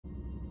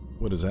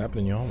What is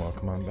happening, y'all?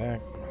 Welcome on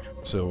back.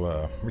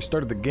 So,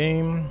 restarted the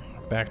game,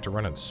 back to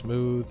running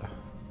smooth.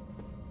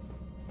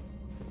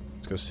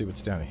 Let's go see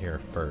what's down here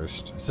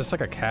first. Is this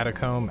like a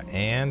catacomb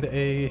and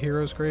a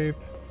hero's grave?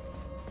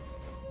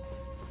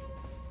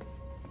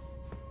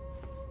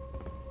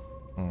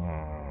 I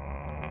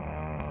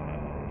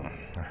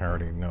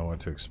already know what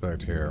to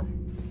expect here.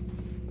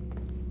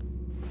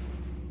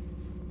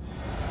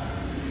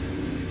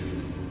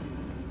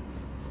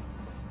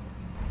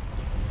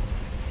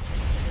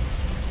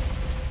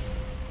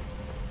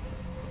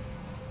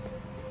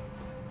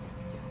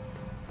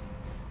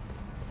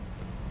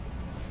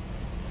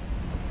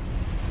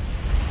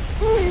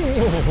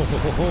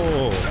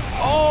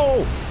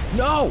 Oh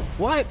no!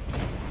 What?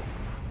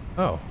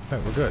 Oh, hey,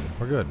 we're good.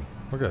 We're good.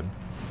 We're good.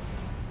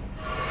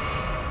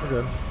 We're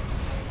good.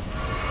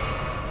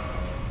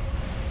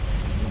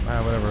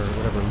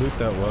 Whatever loot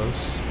that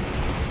was.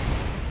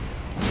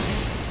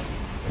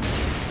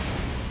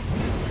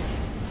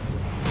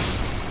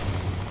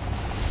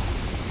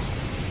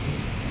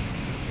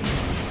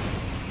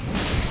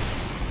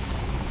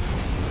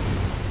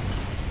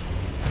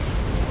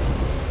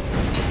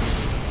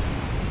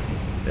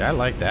 Yeah, I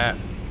like that.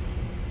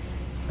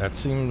 That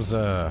seems,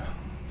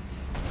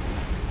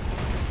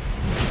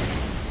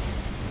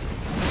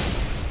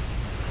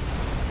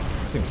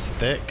 seems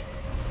thick.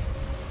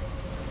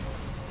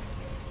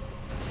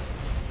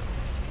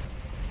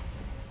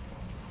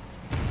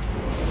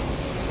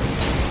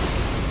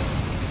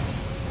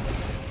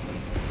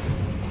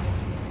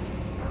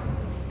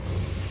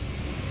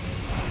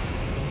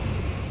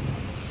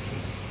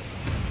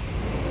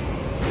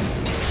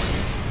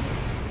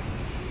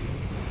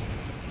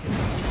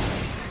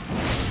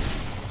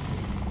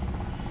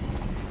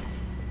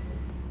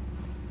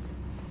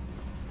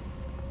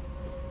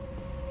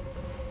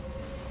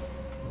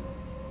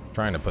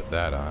 Trying to put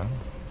that on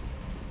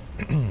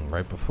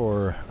right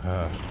before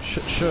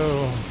shit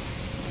show.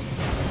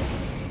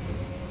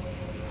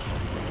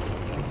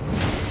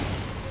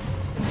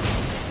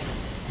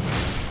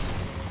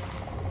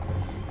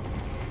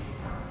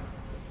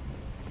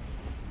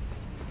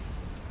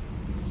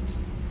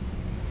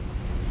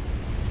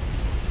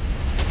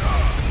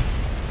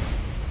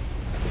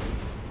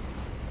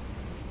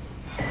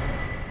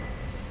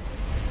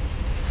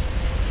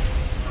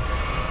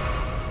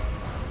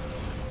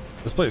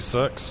 This place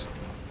sucks.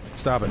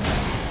 Stop it.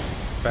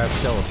 Bad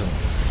skeleton.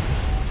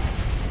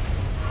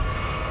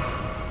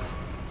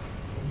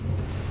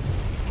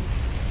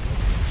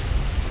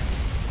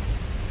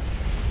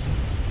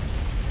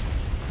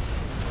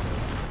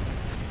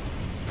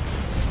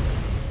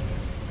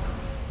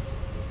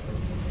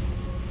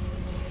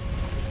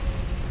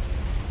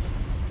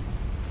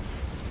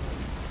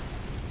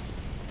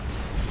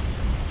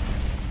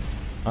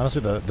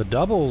 Honestly, the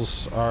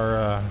doubles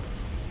are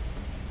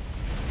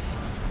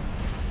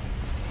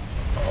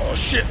oh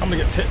shit, I'm gonna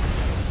get hit.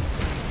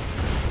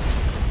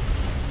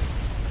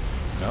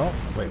 No?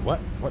 Wait, what?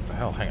 What the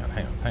hell? Hang on.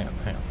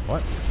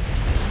 What?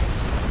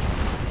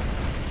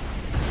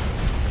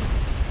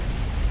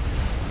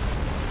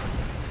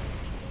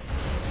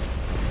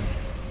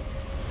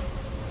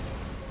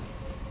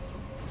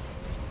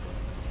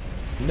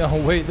 No,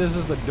 wait, this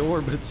is the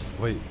door, but it's...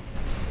 Wait.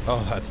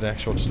 Oh, that's an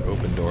actual just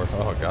open door.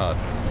 Oh, God.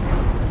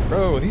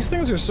 Bro, these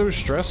things are so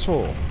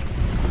stressful.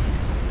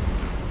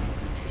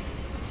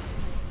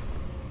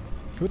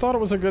 Who thought it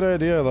was a good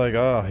idea? Like,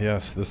 ah,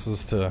 yes,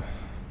 this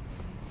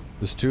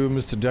tomb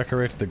is to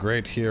decorate the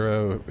great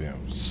hero, you know,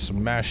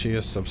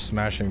 smashiest of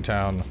Smashing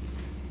Town.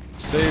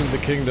 Save the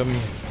kingdom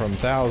from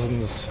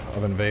thousands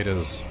of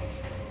invaders.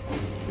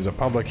 He's a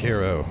public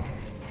hero.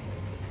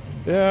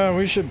 Yeah,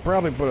 we should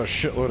probably put a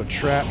shitload of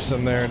traps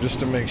in there just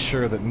to make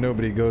sure that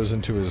nobody goes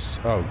into his...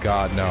 Oh,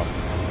 God, no.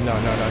 No,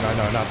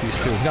 not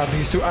these two. Not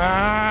these two.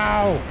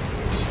 Ow!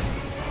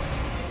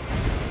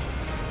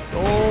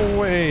 Go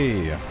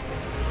away.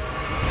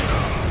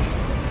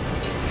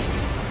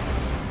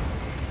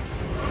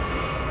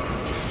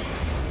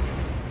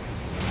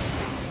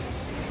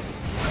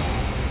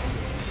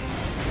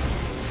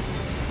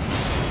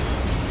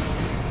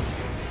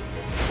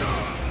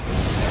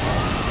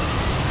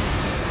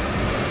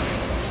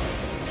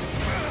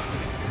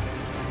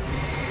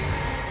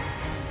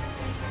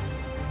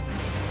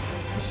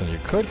 Listen, you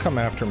could come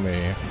after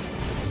me,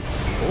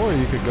 or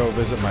you could go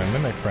visit my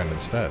mimic friend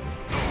instead.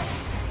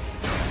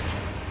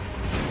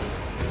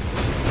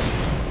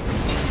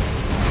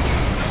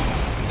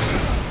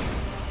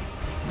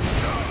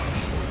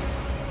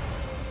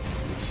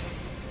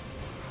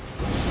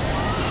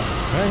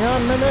 Hang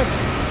on, mimic!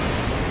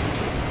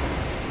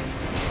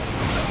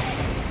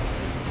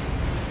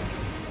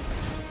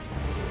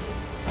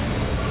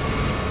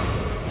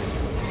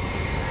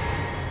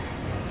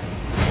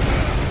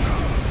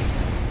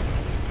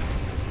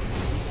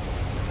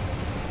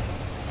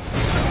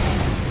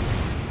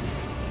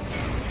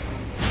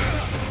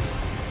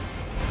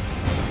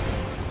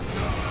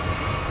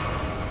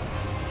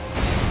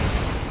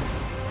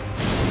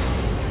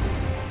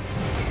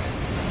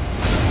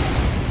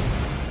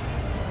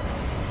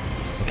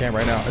 Can't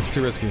right now. It's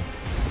too risky.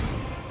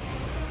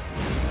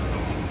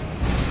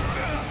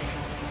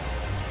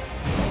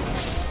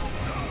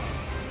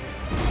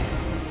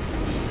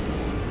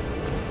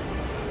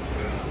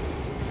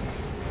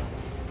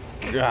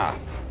 God.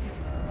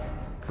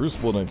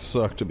 Crucible Knights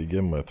suck to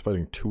begin with.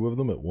 Fighting two of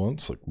them at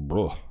once? Like,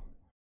 bruh.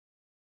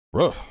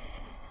 Bruh.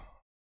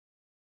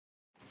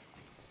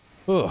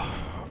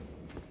 Ugh.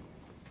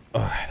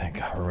 Oh, thank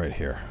God we're right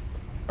here.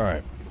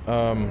 Alright.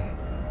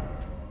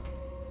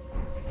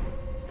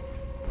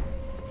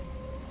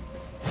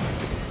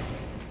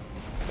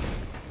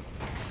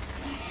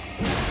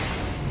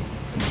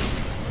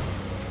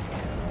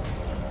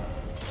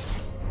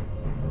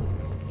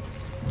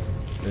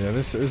 Yeah,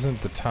 this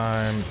isn't the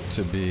time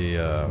to be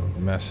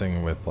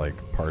messing with like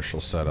partial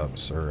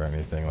setups or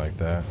anything like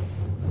that.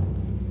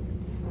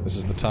 This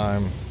is the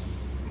time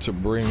to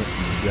bring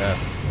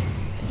death.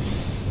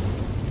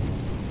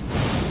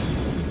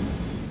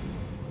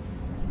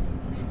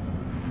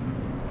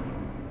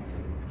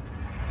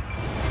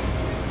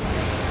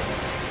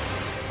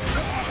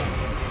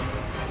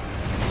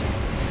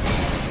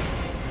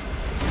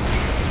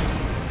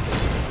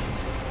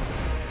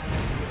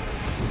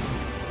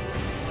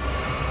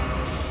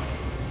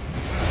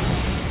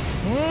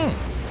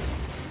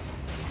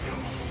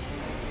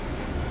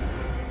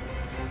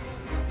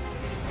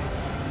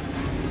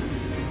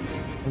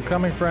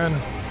 Coming, friend.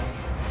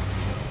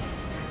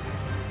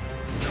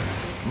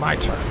 My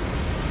turn.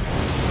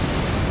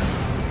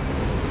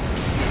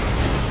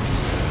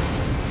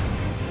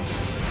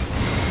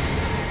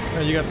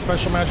 Hey, you got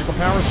special magical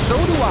powers? So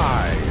do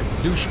I,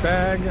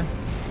 douchebag.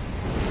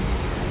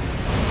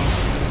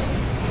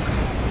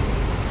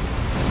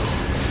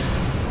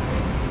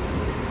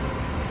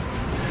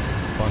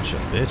 Bunch of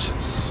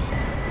bitches.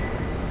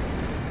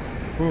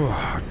 Ooh,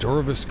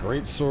 Dorvis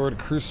Greatsword,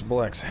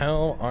 Crucible X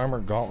Hell, Armor,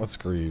 Gauntlets,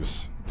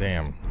 Greaves.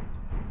 Damn.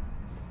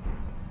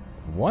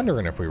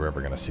 Wondering if we were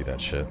ever gonna see that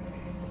shit.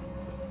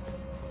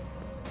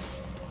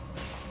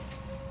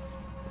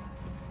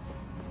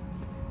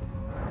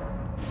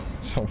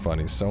 So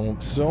funny.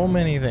 So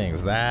many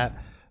things.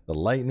 That, the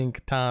lightning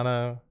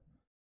katana.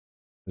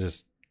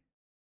 Just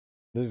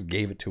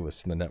gave it to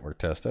us in the network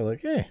test. They're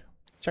like, hey,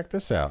 check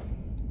this out.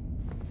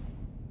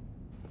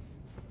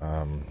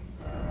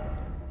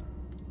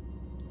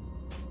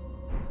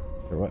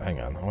 What?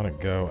 Hang on. I want to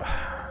go.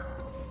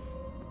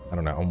 I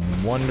don't know.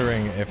 I'm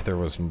wondering if there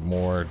was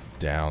more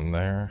down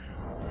there.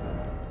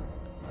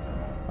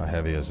 How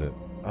heavy is it?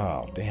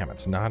 Oh, damn.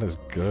 It's not as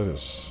good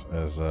as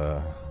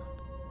oh,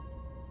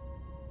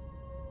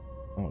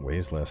 it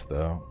weighs less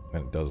though,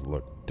 and it does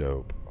look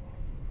dope.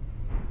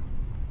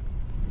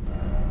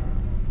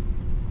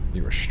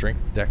 You are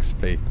Strength, Dex,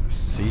 Faith,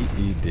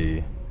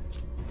 CED.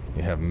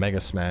 You have Mega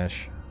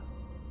Smash.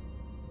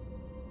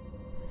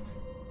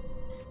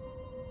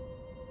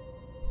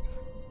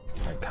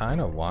 I kind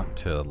of want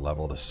to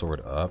level the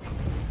sword up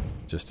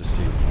just to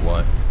see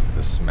what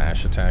the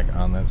smash attack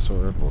on that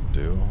sword will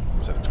do.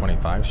 Was it a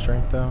 25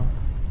 strength though?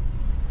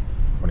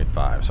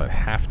 25, so I'd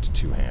have to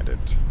two-hand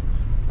it.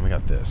 And we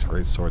got this.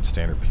 Great Sword,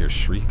 Standard Pierce,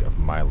 Shriek of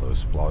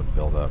Milos,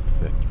 build up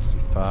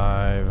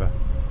 55.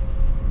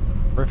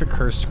 Perfect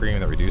Curse Scream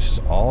that reduces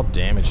all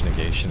damage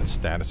negation and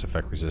status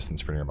effect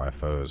resistance for nearby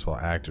foes, while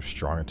active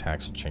strong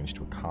attacks will change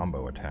to a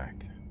combo attack.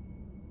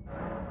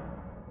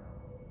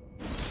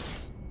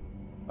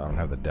 I don't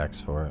have the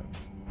dex for it.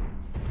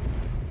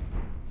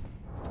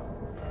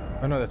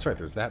 Oh no, that's right.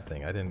 There's that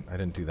thing. I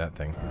didn't do that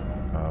thing.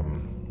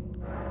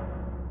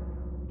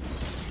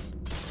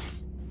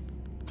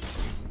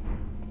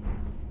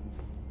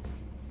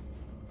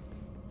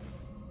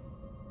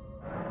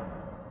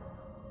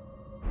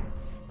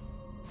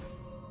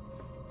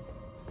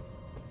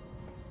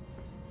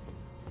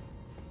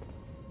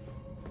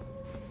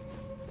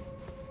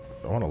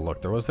 I want to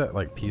look. There was that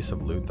like piece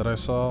of loot that I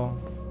saw.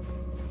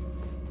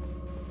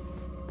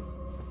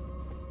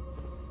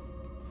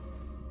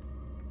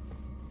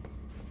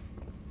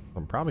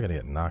 I'm probably gonna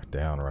get knocked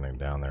down running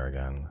down there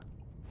again.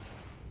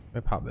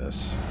 Let me pop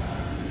this.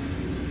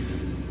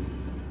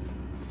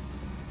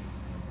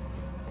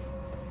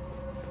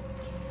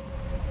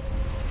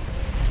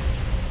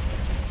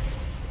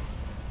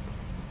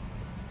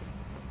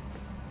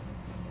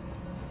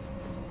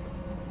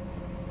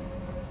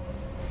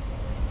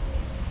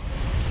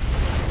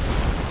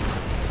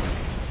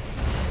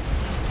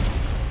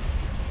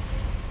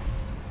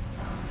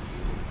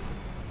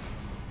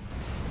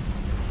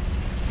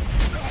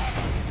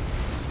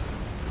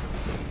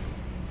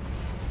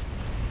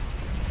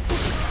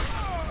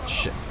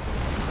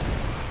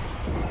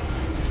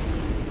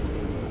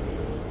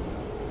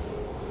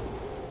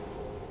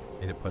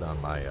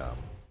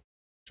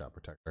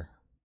 Protector.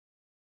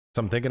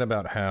 So I'm thinking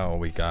about how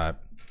we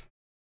got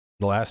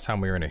the last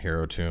time we were in a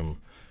hero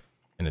tomb,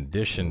 in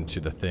addition to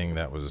the thing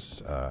that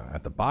was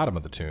at the bottom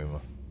of the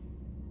tomb,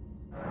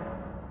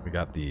 we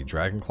got the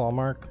Dragon Claw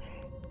mark.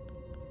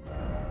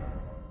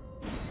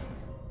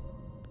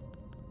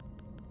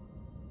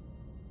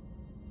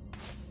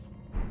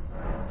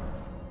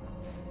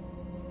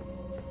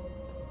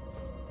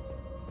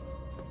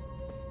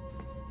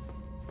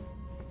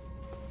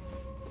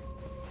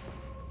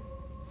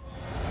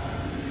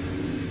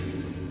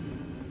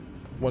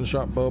 One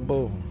shot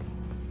Bobo. I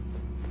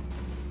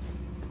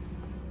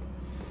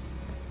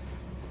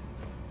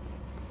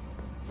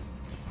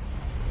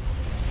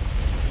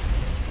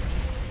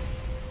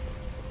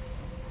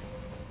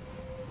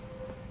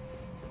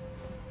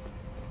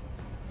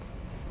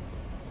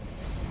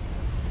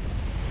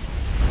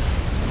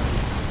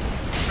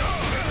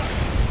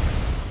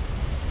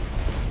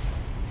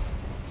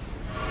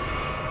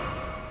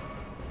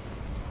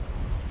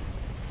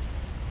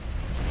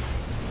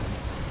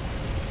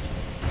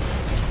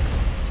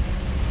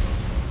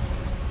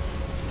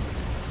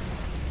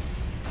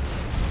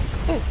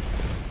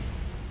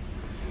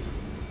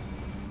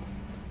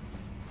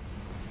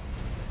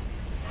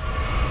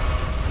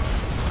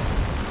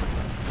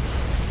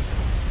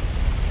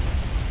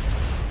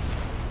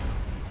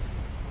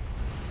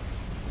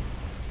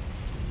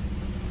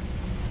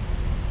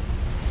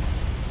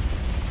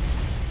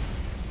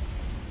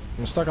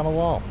I'm stuck on the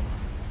wall.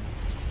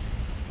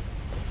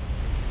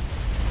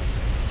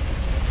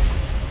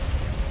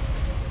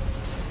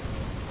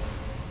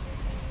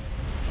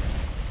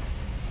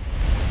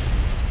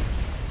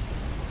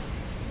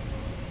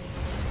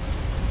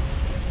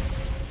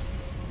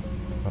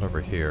 What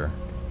over here?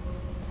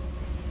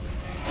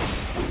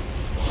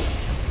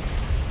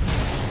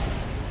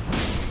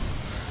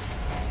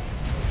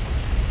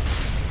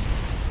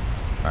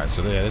 Alright,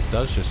 so yeah, this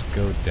does just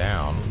go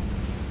down.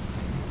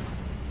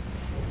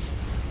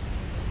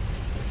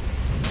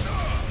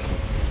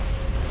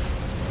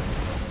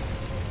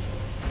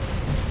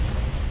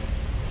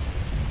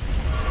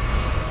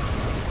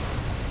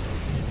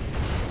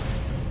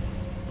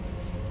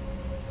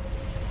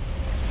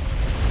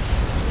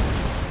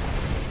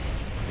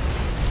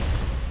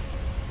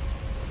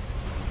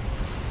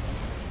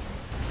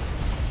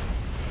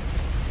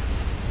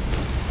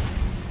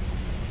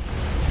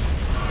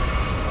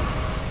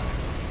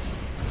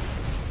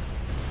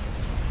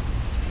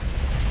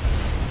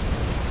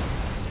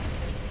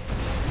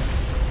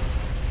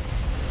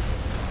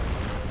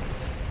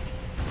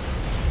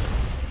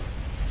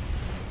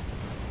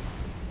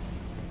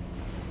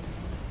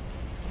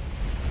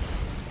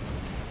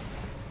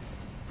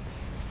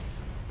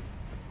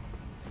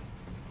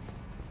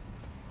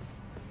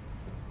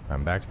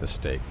 I'm back to the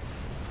stake.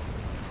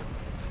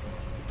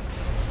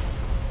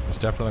 There's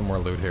definitely more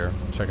loot here.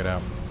 Check it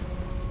out.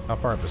 How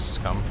far up does this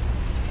come?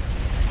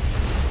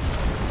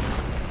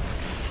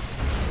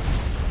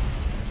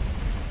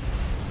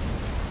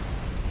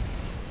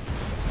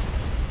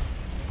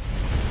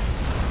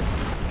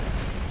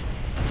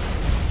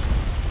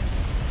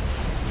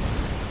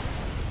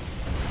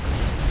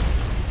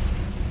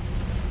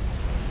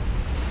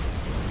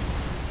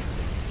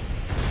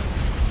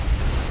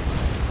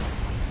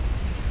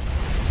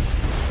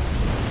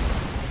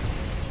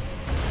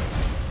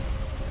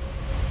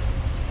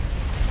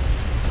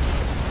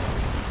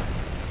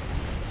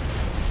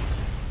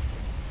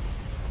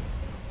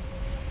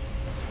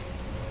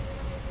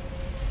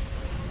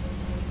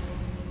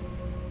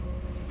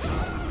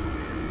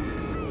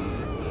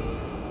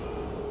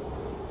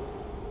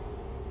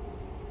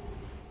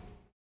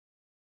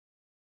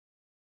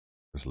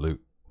 There's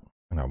loot,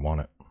 and I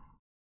want it.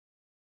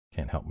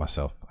 Can't help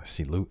myself. I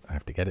see loot, I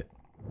have to get it.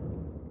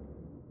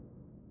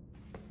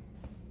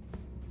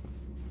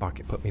 Fuck,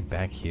 it put me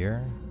back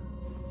here?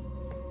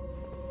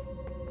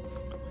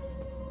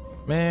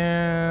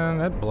 Man,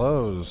 that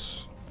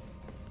blows.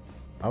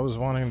 I was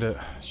wanting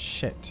to...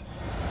 Shit.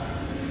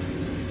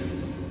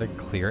 Did I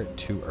clear it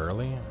too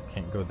early? I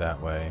can't go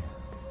that way.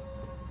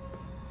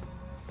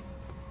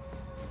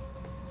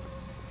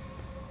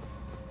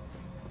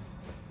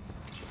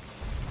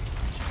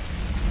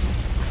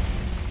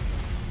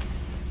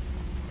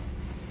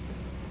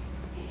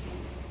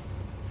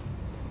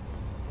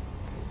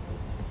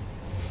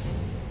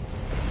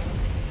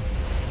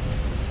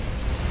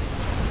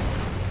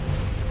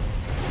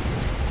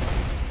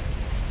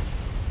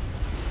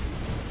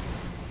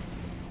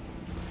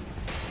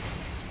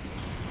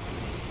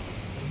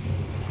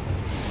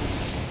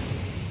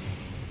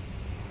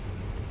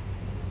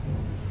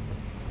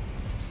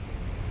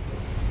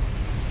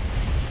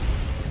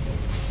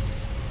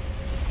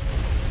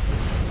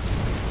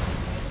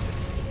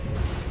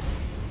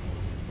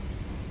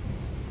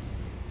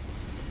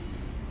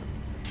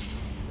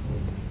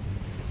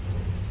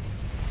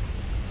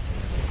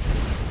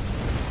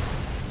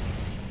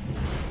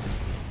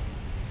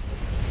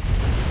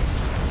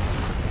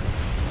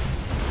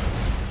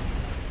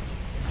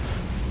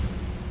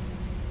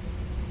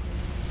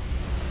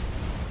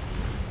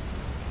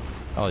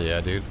 Oh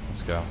yeah, dude.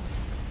 Let's go.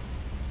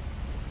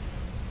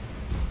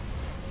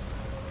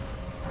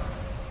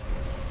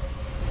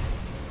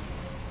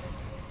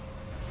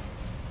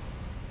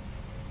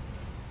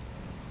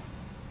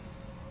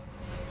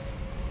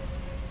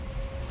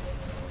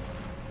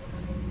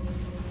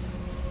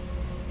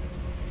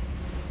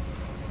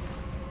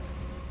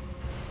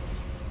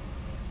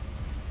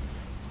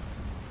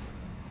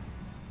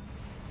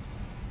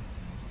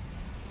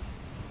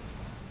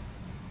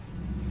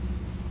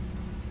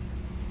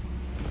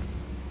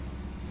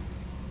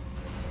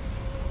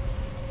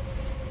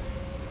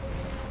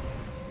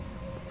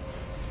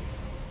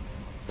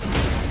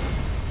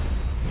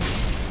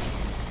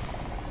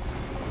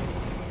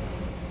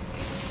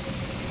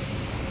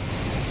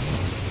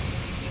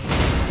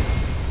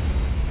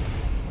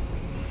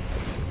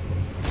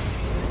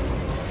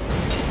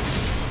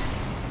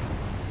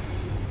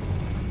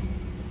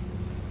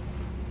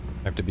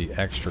 I have to be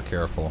extra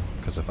careful,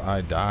 because if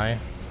I die...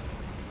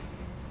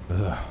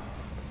 Ugh,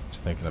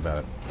 just thinking about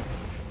it.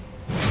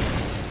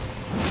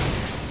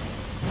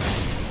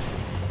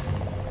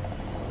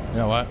 You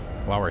know what?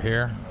 While we're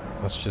here,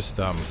 let's just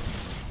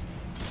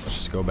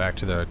go back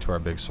to our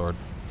big sword.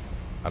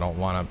 I don't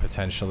want to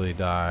potentially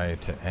die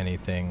to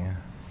anything.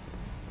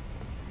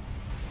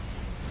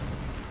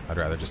 I'd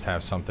rather just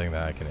have something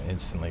that I can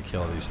instantly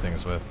kill these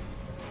things with.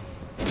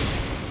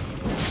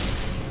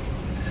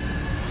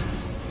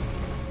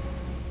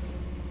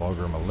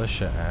 Vulgar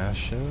Militia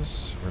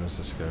Ashes. Where does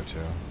this go to?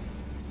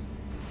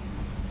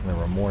 There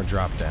were more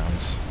drop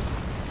downs.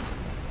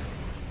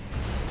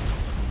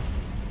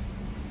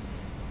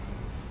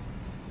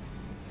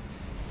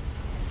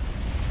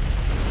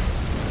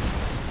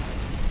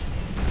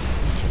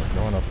 So we're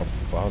going up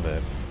above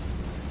it.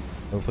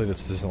 Hopefully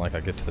this isn't like I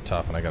get to the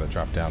top and I gotta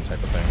drop down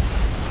type of thing.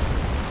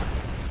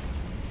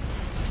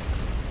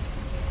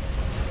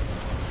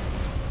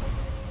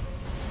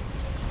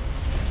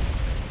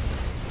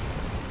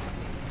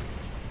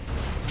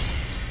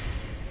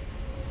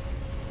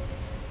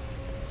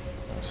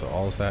 So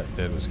all that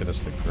did was get us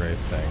the gray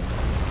thing.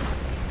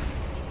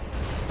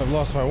 I've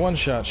lost my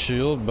one-shot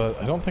shield,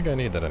 but I don't think I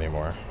need that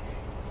anymore.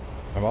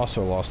 I've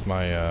also lost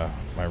my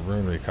my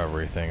rune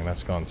recovery thing, and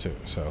that's gone too.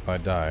 So if I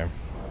die,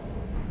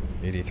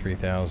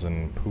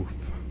 83,000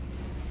 poof.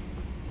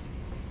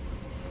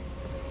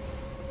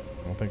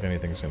 I don't think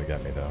anything's gonna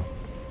get me though.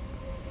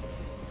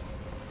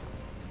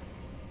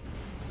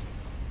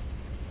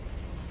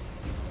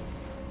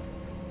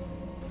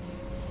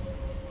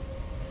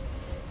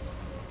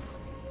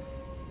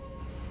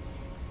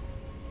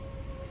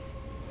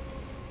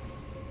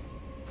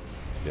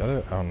 The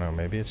other, oh no,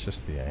 maybe it's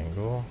just the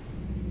angle.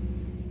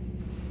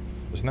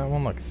 Doesn't that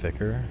one look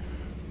thicker?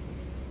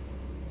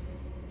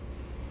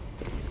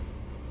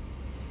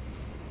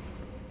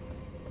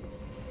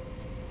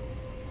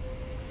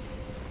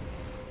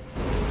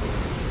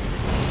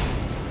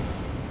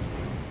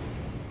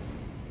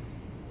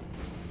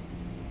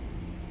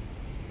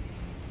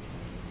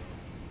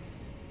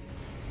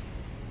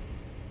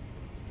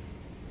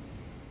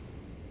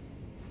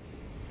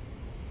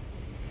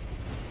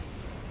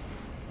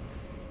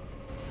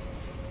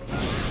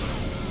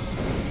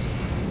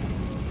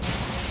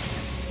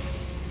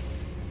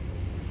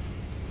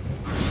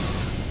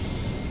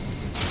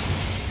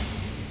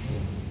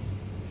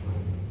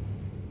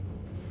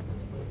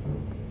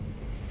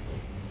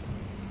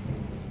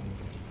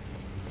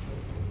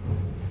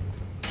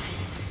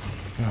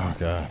 Oh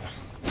god.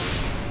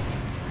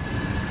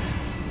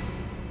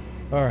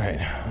 Alright.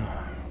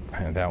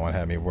 Man, that one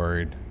had me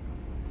worried.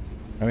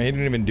 I mean, he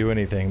didn't even do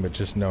anything, but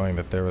just knowing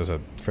that there was a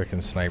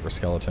freaking sniper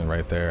skeleton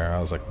right there, I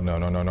was like, no,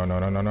 no, no, no, no,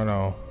 no, no, no,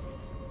 no.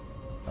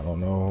 I don't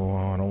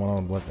know. I don't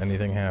want to let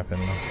anything happen.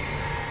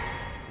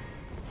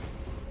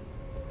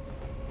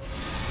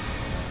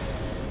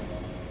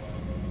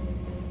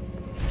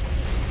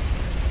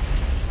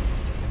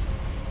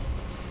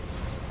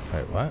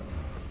 Wait, what?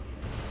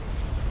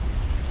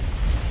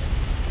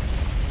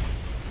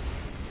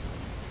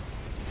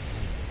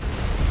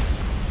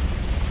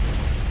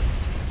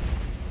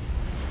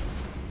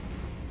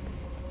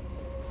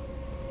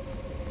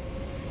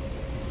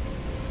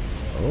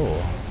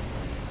 Oh.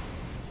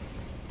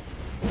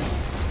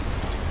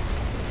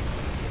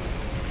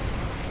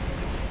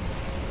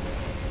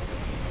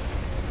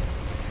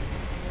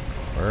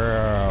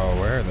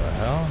 Where the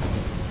hell?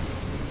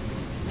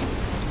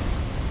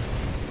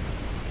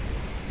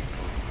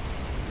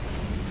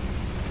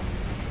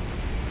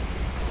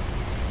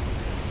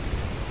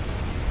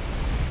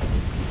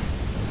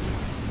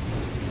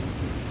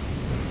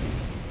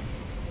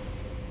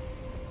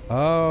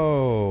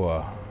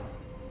 Oh.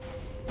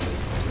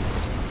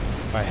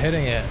 By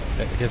hitting it,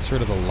 it gets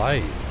rid of the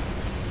light.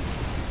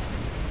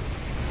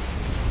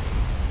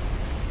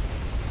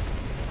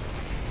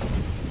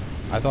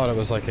 I thought it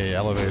was like a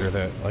elevator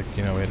that, like,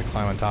 you know, we had to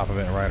climb on top of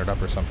it and ride it up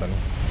or something.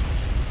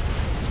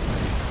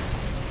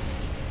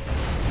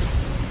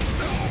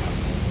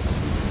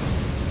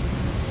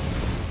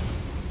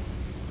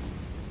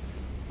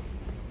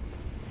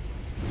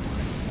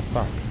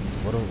 Fuck.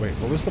 Wait,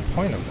 what was the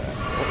point of that?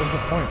 What was the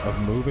point of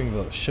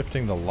moving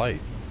shifting the light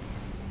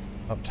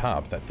up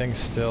top? That thing's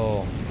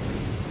still...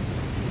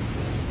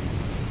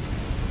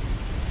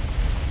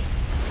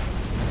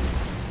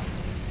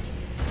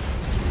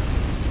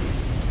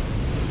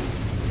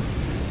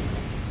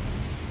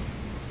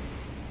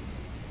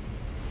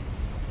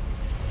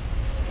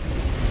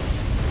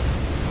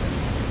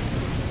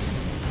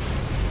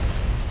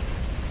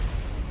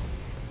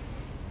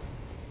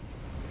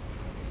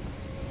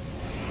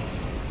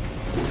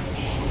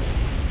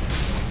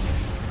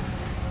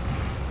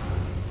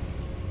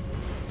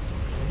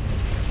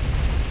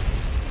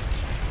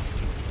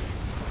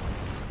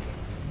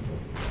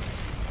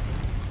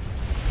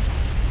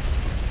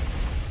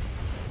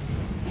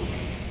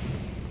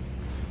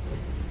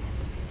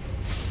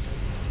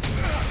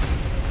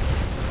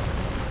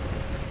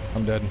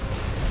 I'm dead. I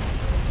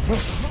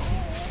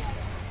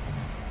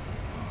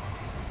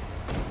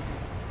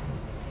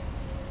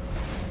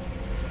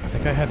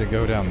think I had to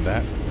go down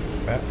that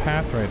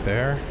path right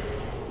there.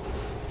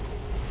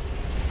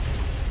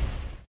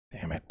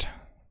 Damn it.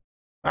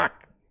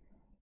 Fuck.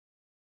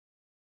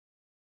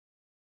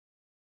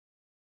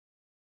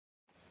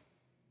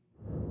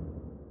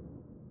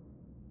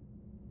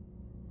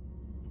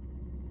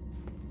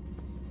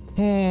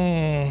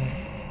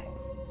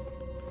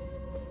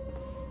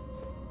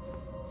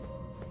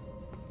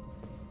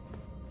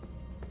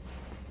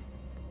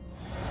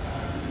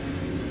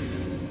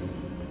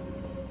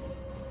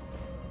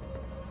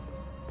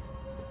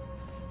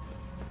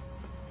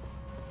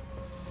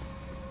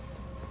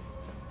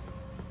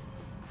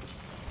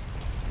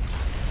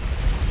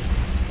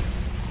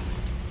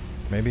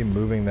 Maybe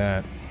moving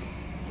that.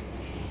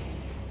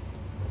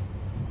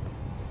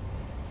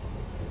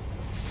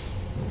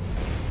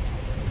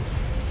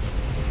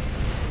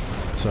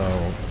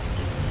 So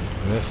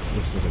this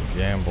is a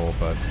gamble,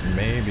 but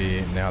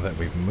maybe now that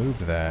we've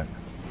moved that,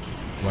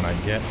 when I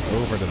get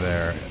over to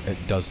there, it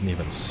doesn't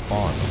even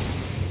spawn.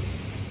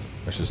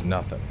 There's just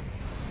nothing.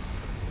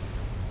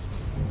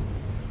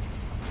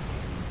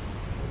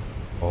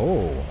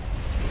 Oh.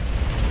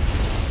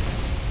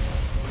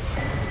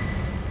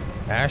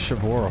 Ash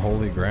of War,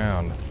 Holy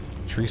Ground.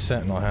 Tree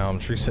Sentinel Helm,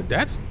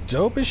 That's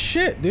dope as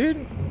shit,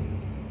 dude.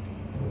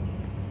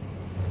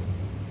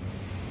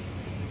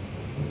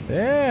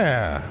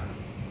 Yeah.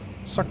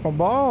 Suck my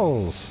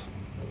balls.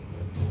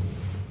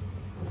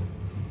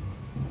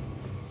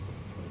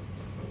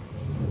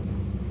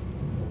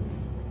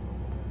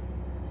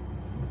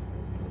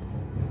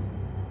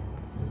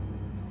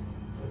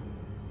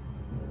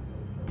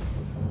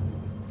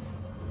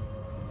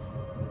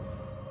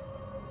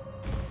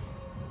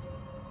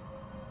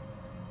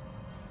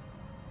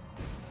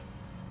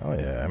 Oh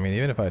yeah, I mean,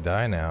 even if I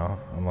die now,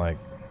 I'm like...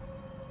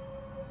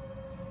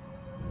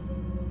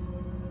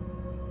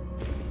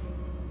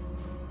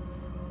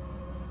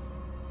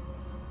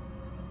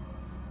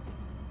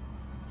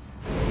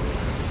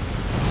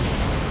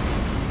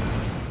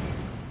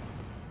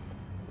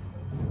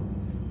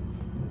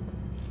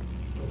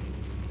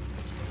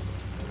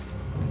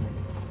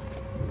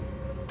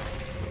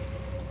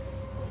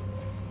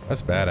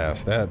 That's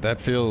badass.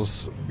 That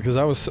feels, because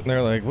I was sitting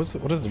there like,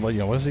 what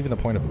is even the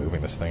point of moving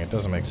this thing? It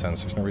doesn't make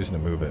sense. There's no reason to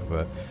move it,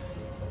 but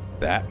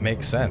that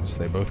makes sense.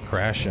 They both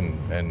crash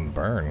and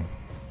burn,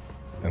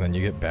 and then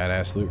you get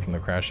badass loot from the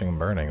crashing and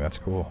burning. That's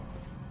cool.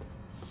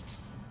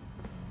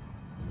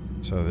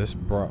 So this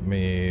brought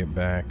me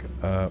back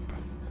up,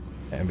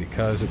 and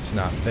because it's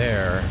not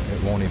there,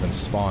 it won't even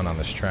spawn on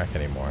this track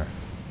anymore.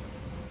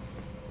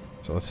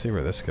 So let's see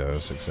where this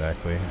goes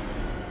exactly.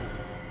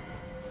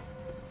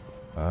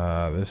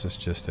 This is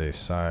just a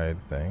side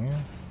thing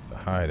to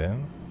hide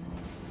in.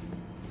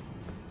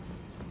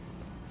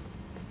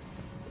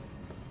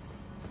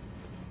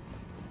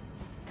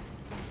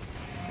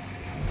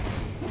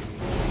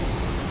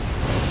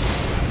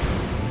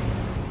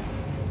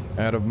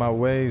 Out of my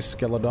way,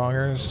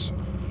 skeledongers.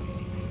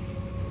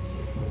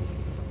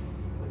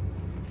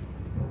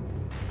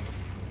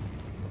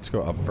 Let's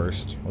go up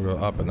first. We'll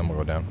go up and then we'll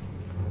go down.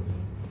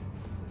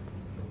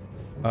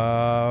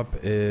 Up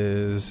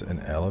is an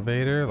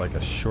elevator, like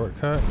a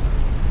shortcut.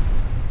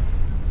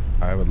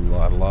 I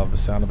love the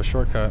sound of a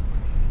shortcut.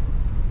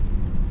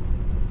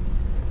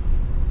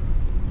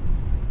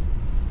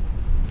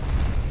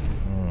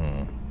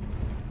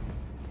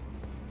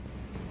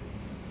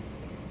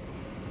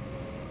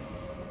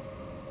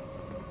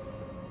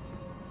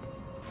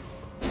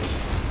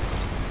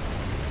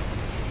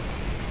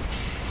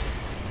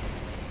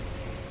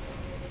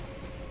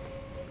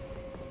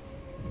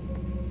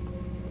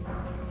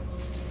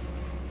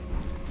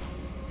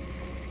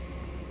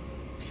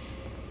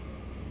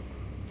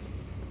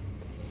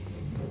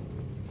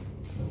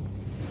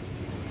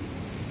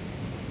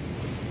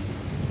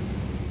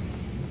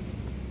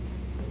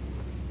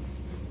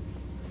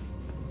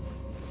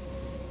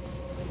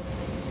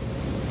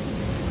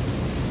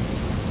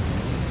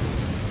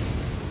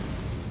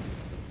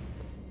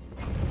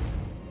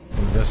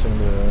 Guessing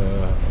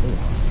the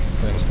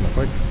flames coming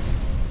quick.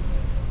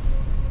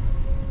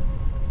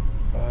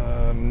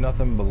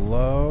 Nothing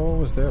below.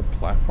 Was there a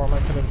platform I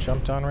could have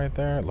jumped on right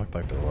there? It looked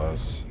like there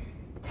was.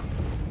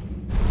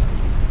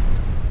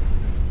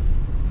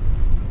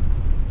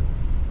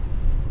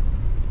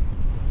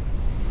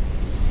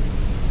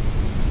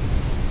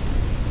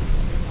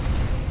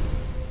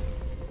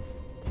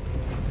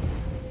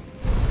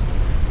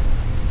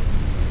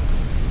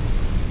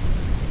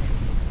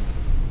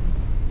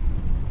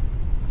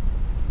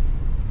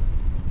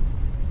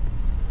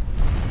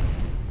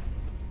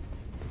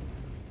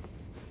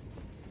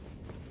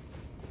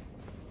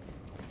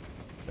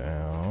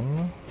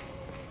 Down.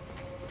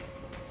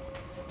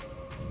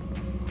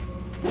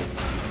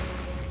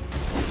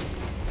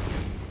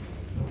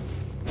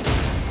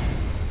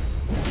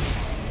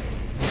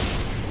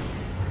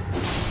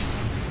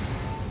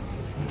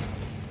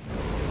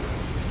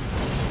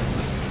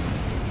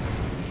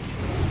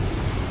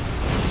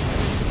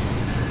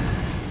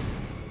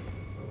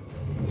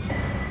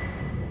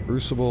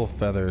 Crucible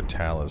Feather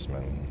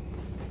Talisman.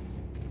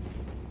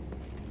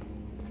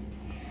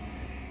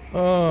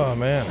 Oh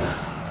man.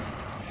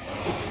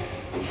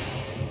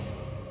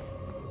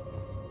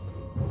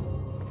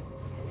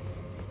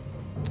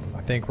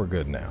 I think we're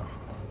good now.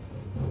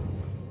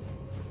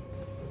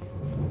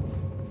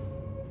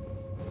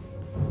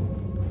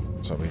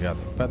 So we got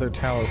the Feather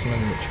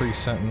Talisman, the Tree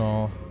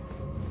Sentinel,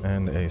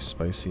 and a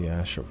Spicy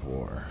Ash of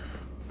War.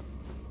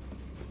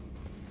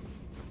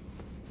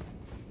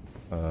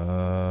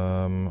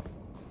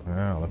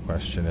 Now the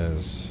question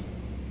is,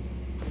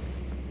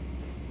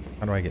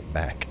 how do I get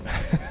back?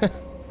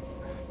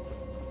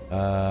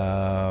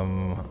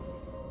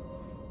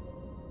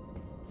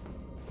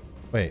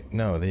 Wait,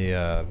 no, the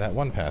that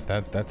one path,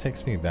 that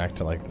takes me back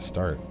to like the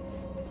start.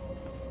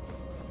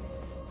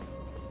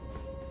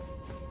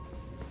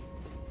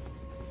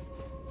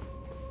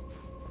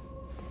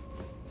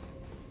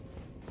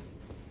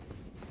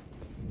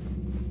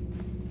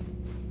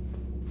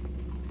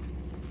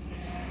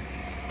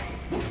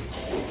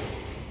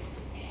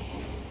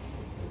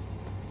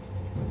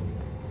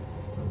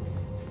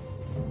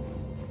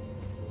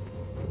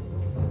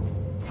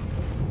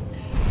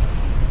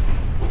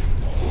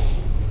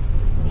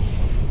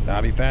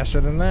 I'll be faster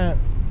than that.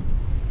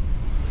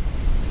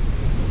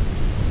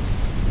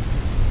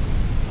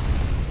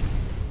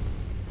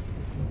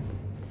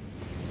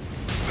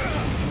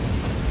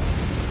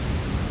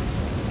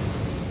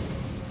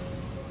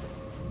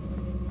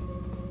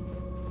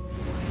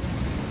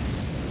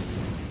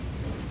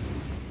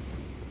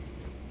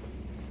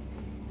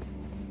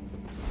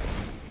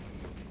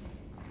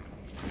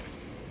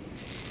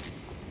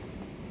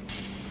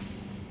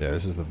 Yeah,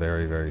 this is the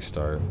very, very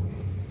start.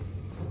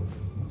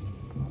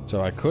 So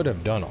I could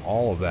have done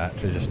all of that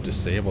to just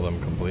disable them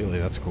completely.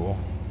 That's cool.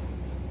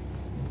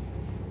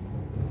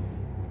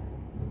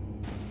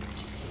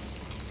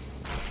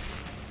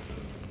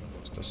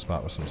 Just a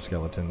spot with some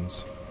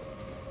skeletons.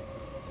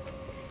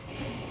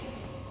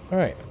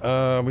 Alright,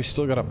 we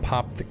still gotta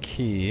pop the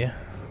key.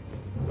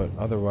 But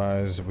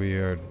otherwise we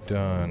are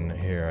done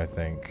here, I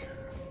think.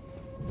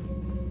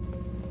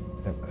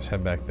 Yep, let's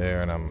head back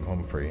there and I'm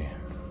home free.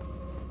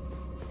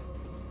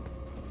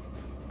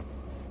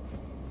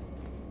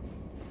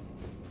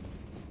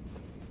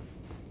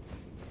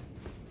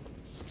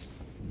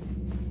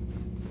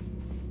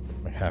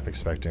 Half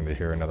expecting to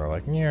hear another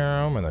like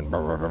meow and then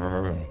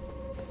there's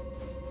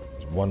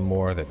one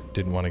more that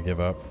didn't want to give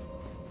up.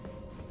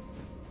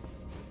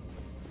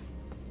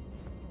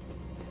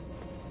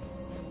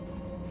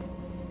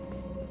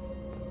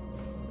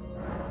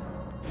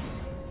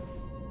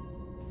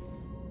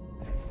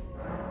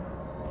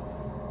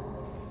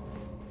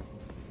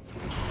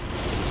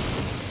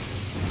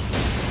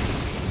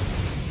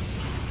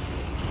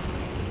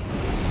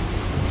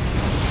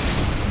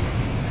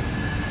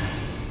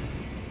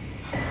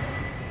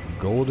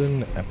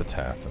 Golden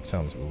Epitaph. That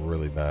sounds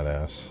really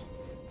badass.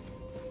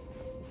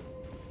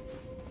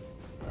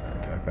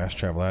 Alright, can I fast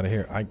travel out of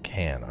here? I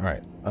can.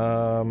 Alright.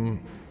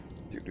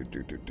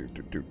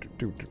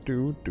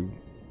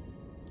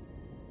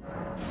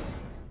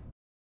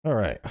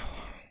 Alright.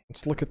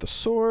 Let's look at the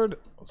sword.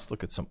 Let's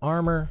look at some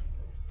armor.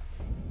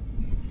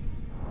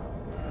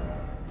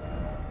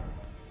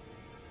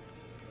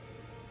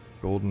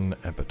 Golden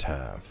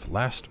Epitaph.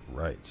 Last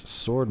rites. A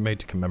sword made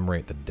to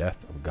commemorate the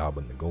death of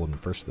Goblin the Golden,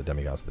 first of the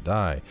demigods to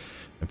die.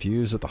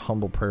 Infused with the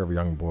humble prayer of a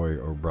young boy,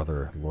 O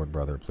brother, Lord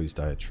brother, please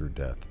die a true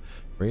death.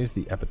 Raise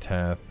the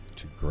epitaph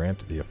to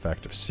grant the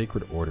effect of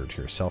sacred order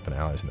to yourself and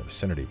allies in the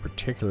vicinity,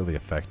 particularly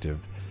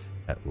effective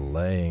at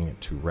laying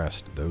to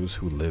rest those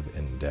who live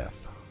in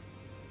death.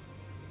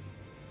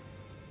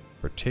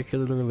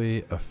 Particularly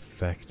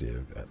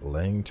effective at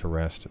laying to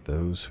rest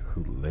those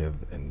who live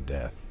in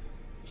death.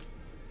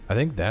 I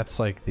think that's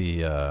like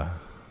the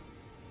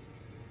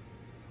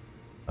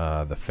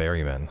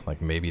ferryman.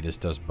 Like maybe this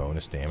does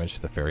bonus damage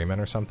to the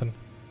ferryman or something.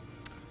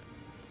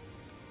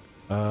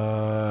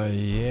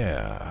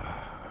 Yeah.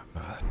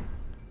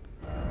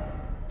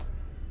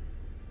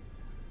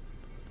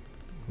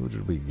 Who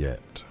did we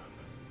get?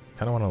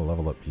 Kind of want to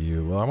level up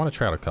you. Well, I want to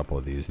try out a couple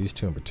of these. These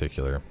two in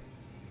particular.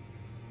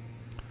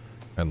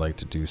 I'd like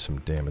to do some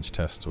damage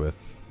tests with.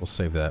 We'll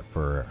save that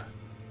for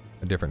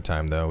a different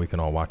time, though. We can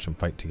all watch them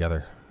fight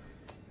together.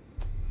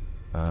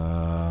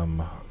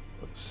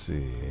 Let's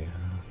see.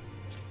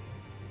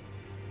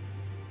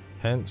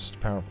 Hence,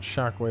 powerful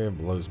shockwave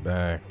blows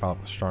back. Follow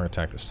up with strong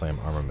attack to slam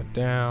armament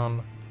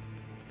down.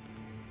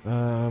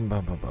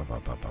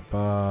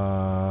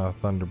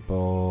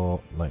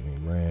 Thunderbolt,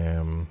 lightning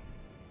ram.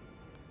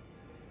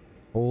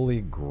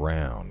 Holy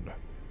ground.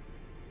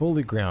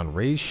 Holy ground.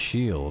 Raise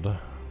shield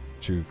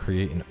to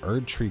create an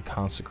Erd Tree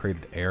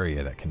consecrated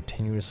area that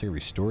continuously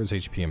restores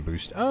HP and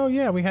boosts. Oh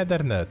yeah, we had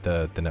that in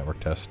the network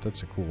test.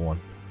 That's a cool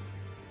one.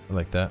 I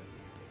like that.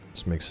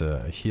 Just makes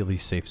a Healy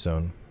safe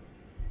zone.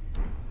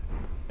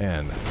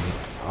 And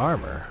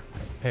armor.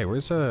 Hey,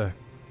 where's a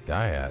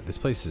guy at? This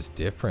place is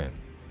different.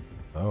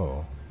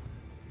 Oh.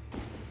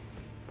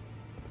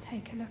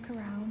 Take a look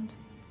around.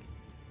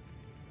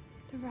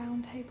 The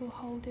round table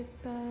hold is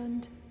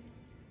burned.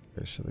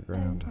 Goes to the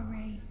ground. Don't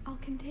worry, I'll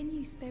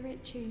continue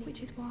spirit tuning,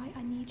 which is why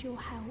I need your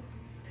help.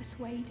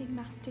 Persuading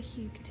Master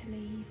Hugh to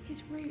leave.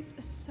 His roots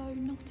are so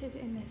knotted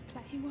in this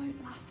place. He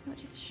won't last much.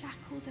 His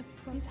shackles are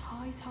broken. It's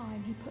high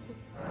time he put the...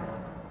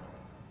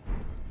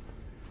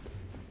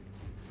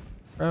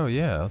 Oh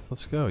yeah,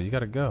 let's go. You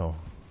gotta go.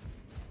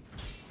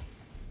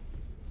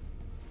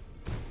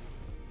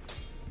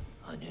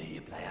 I knew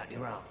you'd play out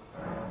your own.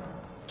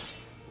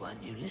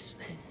 Weren't you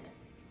listening?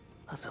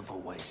 As I've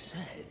always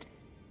said,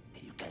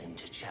 you came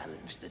to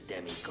challenge the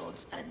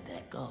demigods and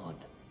their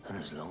god. And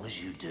as long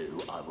as you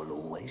do, I will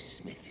always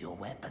smith your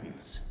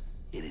weapons.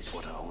 It is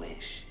what I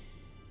wish.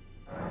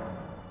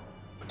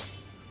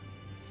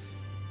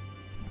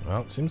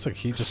 Well, it seems like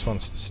he just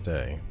wants to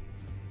stay.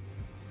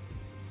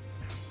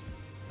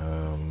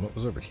 What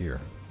was over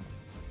here?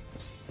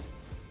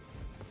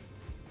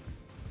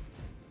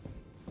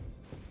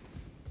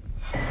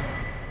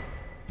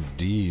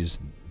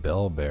 D's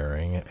bell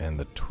bearing and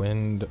the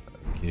twinned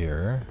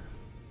gear.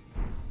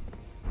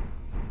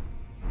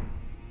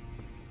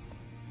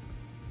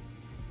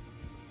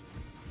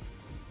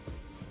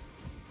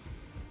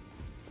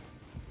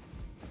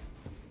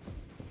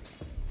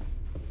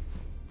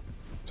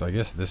 So I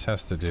guess this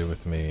has to do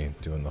with me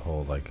doing the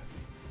whole, like,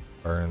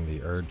 burn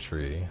the Erd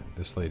tree.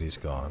 This lady's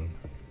gone.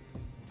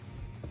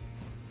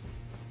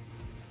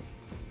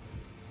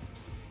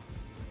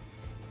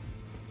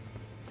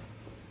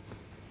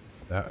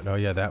 No,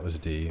 yeah, that was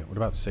D. What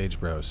about Sage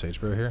Bro? Sage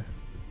Bro here?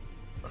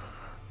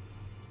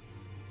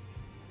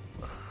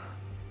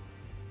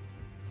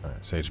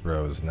 Alright, Sage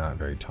Bro is not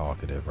very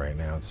talkative right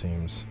now, it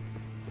seems.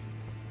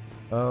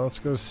 Let's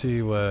go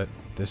see what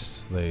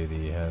this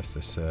lady has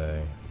to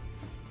say.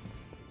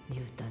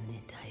 You've done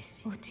it, I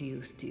see. What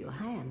use do you?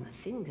 I am a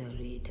finger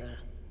reader.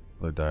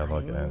 The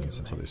dialogue I will ends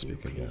do until they as you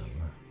speak again. please.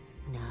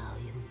 Now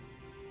you...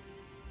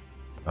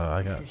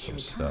 I got some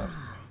stuff.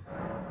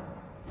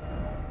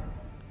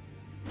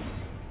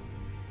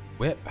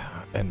 Whip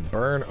and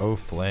burn, O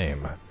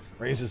flame.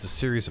 Raises a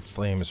series of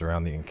flames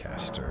around the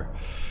incaster.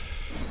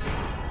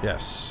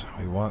 Yes,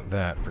 we want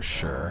that for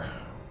sure.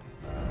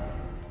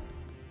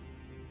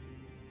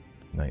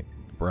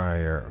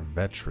 Nightbriar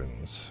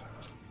veterans.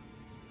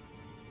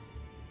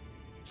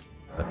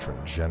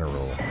 Veteran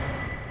general.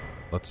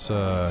 Let's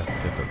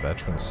get the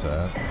veteran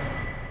set.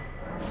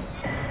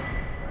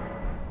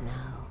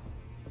 Now.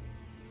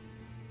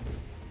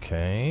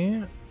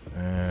 Okay,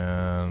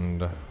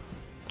 and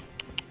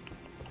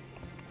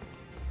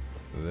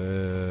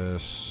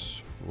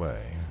this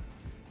way.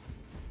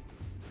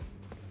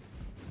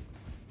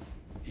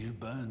 You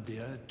burned the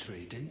Erd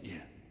tree, didn't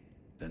you?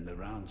 Then the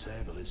round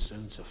table is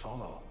soon to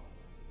follow.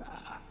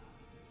 Ah,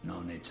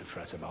 no need to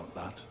fret about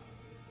that.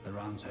 The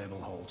round table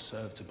holds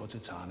serve to put a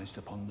Tarnished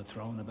upon the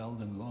throne of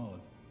Elden Lord.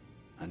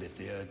 And if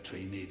the Erd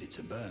tree needed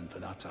to burn for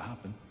that to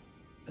happen,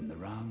 then the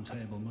round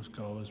table must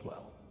go as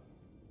well.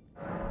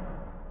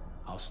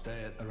 I'll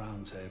stay at the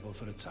round table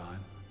for a time.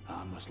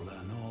 I must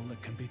learn all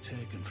that can be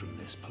taken from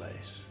this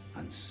place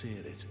and sear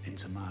it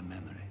into my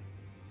memory.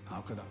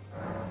 How could I?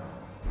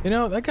 You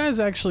know, that guy's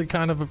actually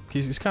kind of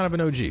he's kind of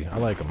an OG. I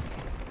like him.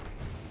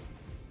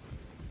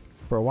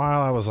 For a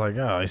while I was like,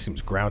 oh, he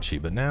seems grouchy,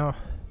 but now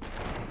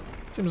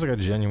seems like a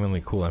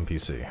genuinely cool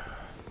NPC.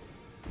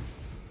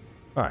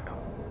 Alright,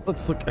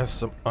 let's look at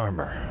some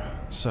armor.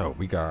 So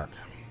we got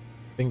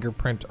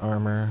fingerprint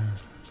armor.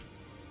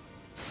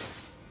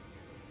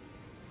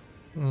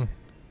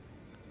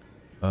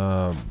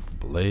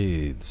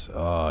 Blades.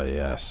 Oh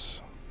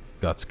yes.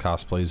 Guts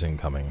cosplays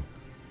incoming.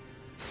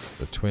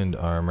 The twinned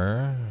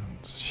armor.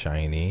 It's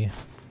shiny.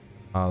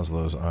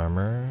 Oslo's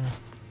armor.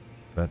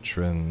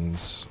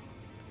 Veterans.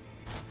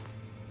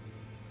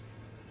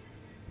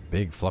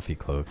 Big fluffy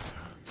cloak.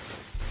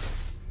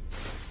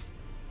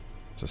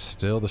 It's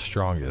still the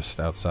strongest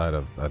outside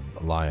of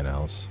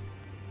Lionel's.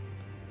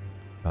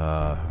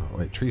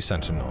 Wait, Tree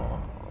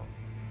Sentinel.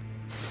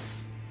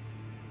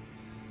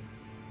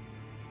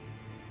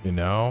 You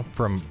know,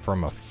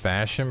 from a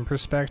fashion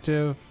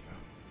perspective,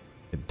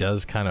 it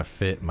does kind of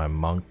fit my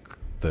monk,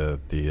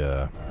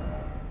 the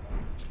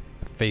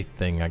faith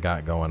thing I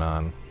got going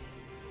on.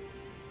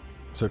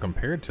 So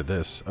compared to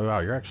this, oh wow,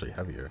 you're actually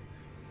heavier.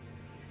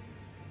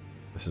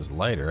 This is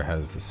lighter,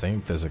 has the same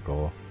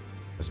physical,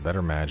 has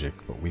better magic,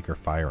 but weaker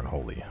fire and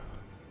holy.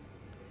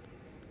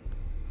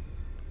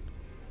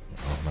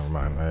 Oh, never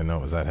mind. I didn't know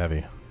it was that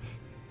heavy.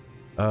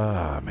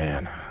 Ah,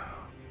 man.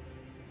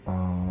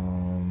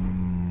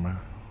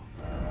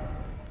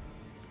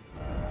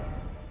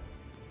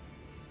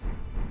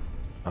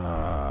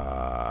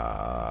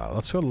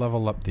 Let's go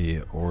level up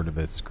the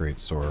Ordovit's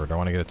Greatsword. I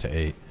want to get it to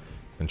 8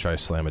 and try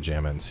slam a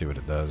jam it and see what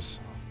it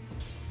does.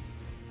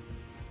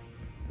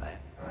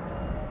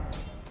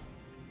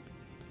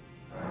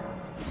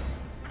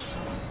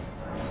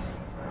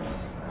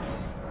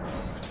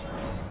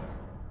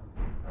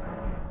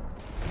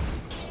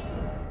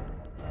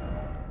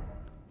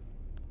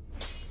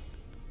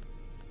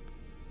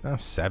 Ah,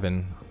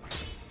 7.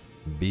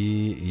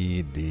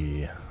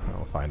 B-E-D.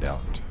 I'll find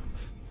out.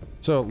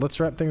 So let's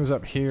wrap things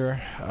up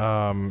here.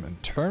 In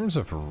terms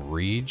of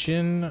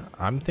region,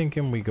 I'm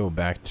thinking we go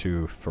back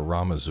to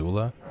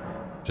Faramazula,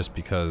 just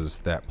because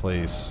that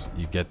place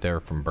you get there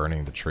from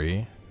burning the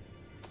tree.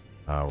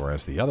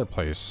 Whereas the other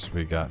place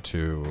we got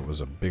to was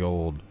a big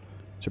old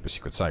super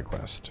secret side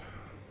quest.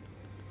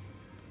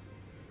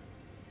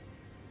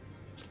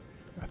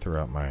 I threw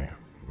out my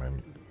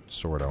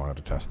sword I wanted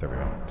to test. There we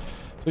go.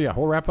 So yeah,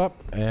 we'll wrap up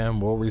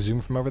and we'll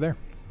resume from over there.